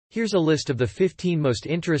Here's a list of the 15 most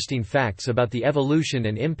interesting facts about the evolution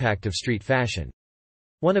and impact of street fashion.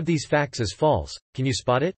 One of these facts is false. Can you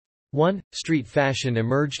spot it? 1. Street fashion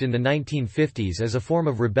emerged in the 1950s as a form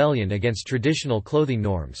of rebellion against traditional clothing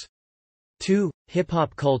norms. 2.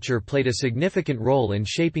 Hip-hop culture played a significant role in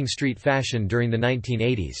shaping street fashion during the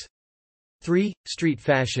 1980s. 3. Street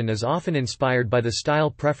fashion is often inspired by the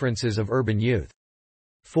style preferences of urban youth.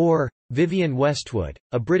 4. Vivienne Westwood,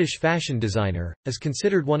 a British fashion designer, is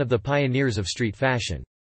considered one of the pioneers of street fashion.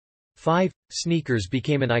 5. Sneakers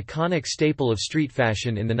became an iconic staple of street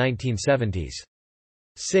fashion in the 1970s.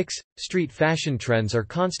 6. Street fashion trends are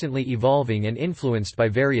constantly evolving and influenced by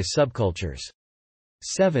various subcultures.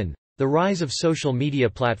 7. The rise of social media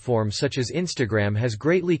platforms such as Instagram has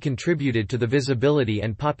greatly contributed to the visibility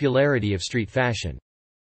and popularity of street fashion.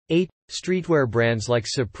 8. Streetwear brands like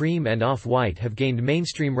Supreme and Off-White have gained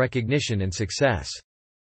mainstream recognition and success.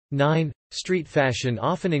 9. Street fashion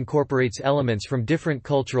often incorporates elements from different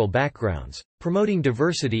cultural backgrounds, promoting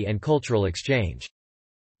diversity and cultural exchange.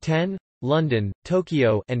 10. London,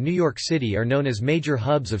 Tokyo, and New York City are known as major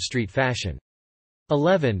hubs of street fashion.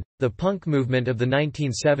 11. The punk movement of the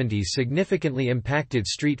 1970s significantly impacted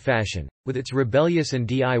street fashion, with its rebellious and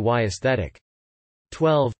DIY aesthetic.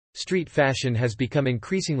 12. Street fashion has become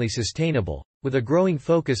increasingly sustainable, with a growing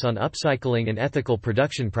focus on upcycling and ethical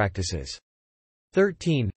production practices.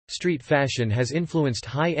 13. Street fashion has influenced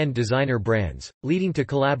high-end designer brands, leading to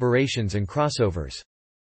collaborations and crossovers.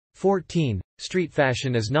 14. Street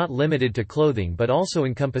fashion is not limited to clothing but also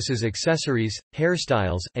encompasses accessories,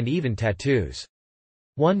 hairstyles, and even tattoos.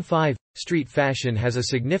 15. Street fashion has a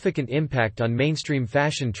significant impact on mainstream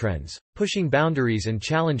fashion trends, pushing boundaries and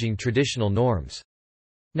challenging traditional norms.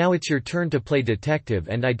 Now it's your turn to play detective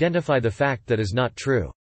and identify the fact that is not true.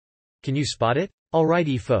 Can you spot it?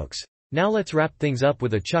 Alrighty folks. Now let's wrap things up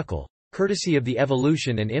with a chuckle, courtesy of the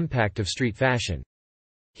evolution and impact of street fashion.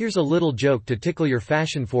 Here's a little joke to tickle your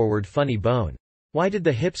fashion-forward funny bone. Why did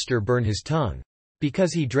the hipster burn his tongue?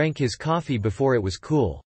 Because he drank his coffee before it was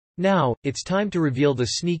cool. Now, it's time to reveal the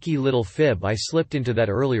sneaky little fib I slipped into that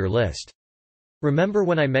earlier list. Remember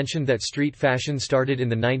when I mentioned that street fashion started in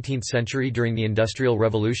the 19th century during the Industrial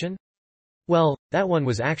Revolution? Well, that one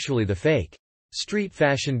was actually the fake. Street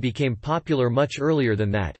fashion became popular much earlier than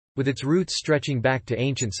that, with its roots stretching back to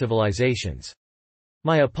ancient civilizations.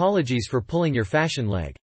 My apologies for pulling your fashion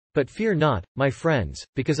leg. But fear not, my friends,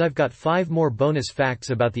 because I've got 5 more bonus facts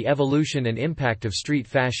about the evolution and impact of street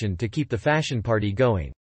fashion to keep the fashion party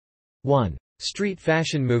going. 1. Street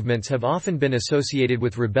fashion movements have often been associated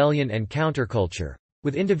with rebellion and counterculture,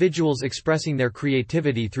 with individuals expressing their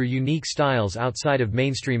creativity through unique styles outside of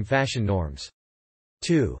mainstream fashion norms.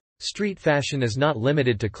 2. Street fashion is not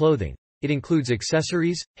limited to clothing. It includes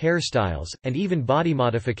accessories, hairstyles, and even body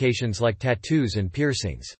modifications like tattoos and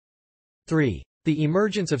piercings. 3. The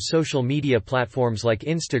emergence of social media platforms like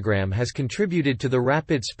Instagram has contributed to the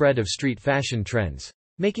rapid spread of street fashion trends,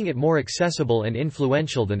 making it more accessible and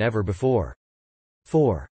influential than ever before.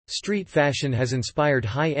 4. Street fashion has inspired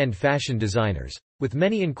high-end fashion designers, with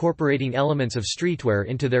many incorporating elements of streetwear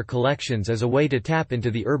into their collections as a way to tap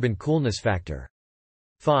into the urban coolness factor.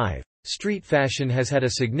 5. Street fashion has had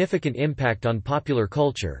a significant impact on popular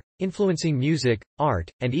culture, influencing music, art,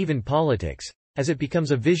 and even politics, as it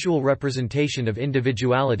becomes a visual representation of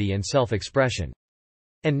individuality and self-expression.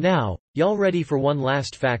 And now, y'all ready for one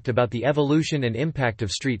last fact about the evolution and impact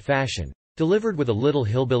of street fashion, delivered with a little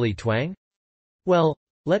hillbilly twang? Well,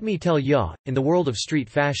 let me tell ya, in the world of street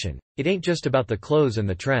fashion, it ain't just about the clothes and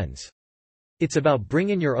the trends. It's about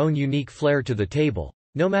bringing your own unique flair to the table,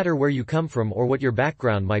 no matter where you come from or what your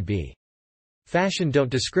background might be. Fashion don't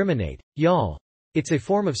discriminate, y'all. It's a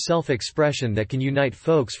form of self-expression that can unite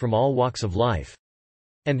folks from all walks of life.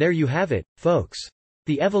 And there you have it, folks.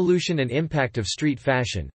 The evolution and impact of street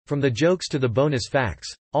fashion, from the jokes to the bonus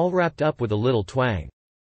facts, all wrapped up with a little twang.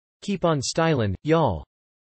 Keep on stylin', y'all.